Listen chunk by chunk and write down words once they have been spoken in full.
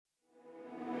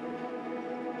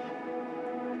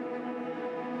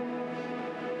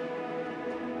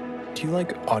Do you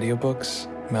like audiobooks,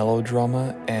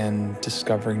 melodrama, and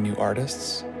discovering new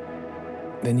artists?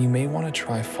 Then you may want to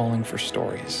try Falling for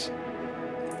Stories,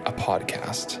 a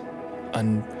podcast,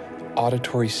 an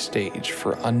auditory stage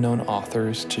for unknown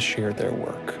authors to share their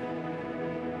work.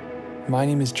 My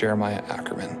name is Jeremiah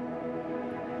Ackerman.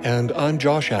 And I'm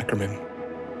Josh Ackerman.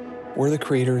 We're the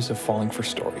creators of Falling for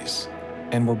Stories,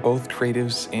 and we're both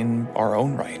creatives in our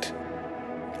own right.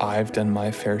 I've done my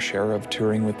fair share of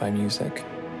touring with my music.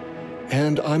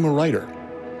 And I'm a writer.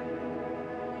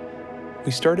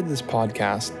 We started this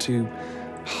podcast to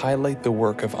highlight the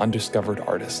work of undiscovered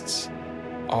artists,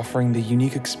 offering the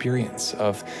unique experience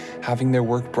of having their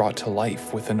work brought to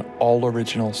life with an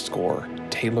all-original score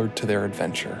tailored to their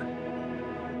adventure.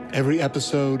 Every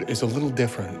episode is a little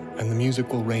different, and the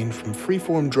music will range from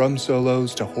freeform drum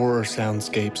solos to horror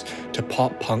soundscapes to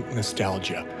pop-punk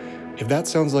nostalgia. If that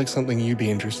sounds like something you'd be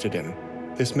interested in,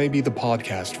 this may be the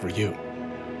podcast for you.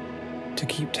 To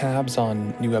keep tabs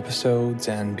on new episodes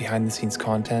and behind-the-scenes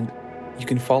content, you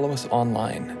can follow us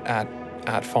online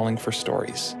at Falling for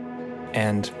Stories.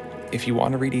 And if you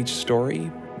want to read each story,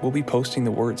 we'll be posting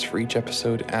the words for each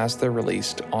episode as they're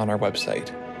released on our website,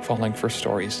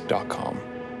 fallingforstories.com.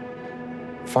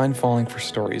 Find Falling for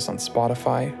Stories on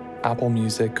Spotify, Apple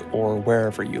Music, or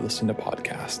wherever you listen to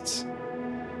podcasts.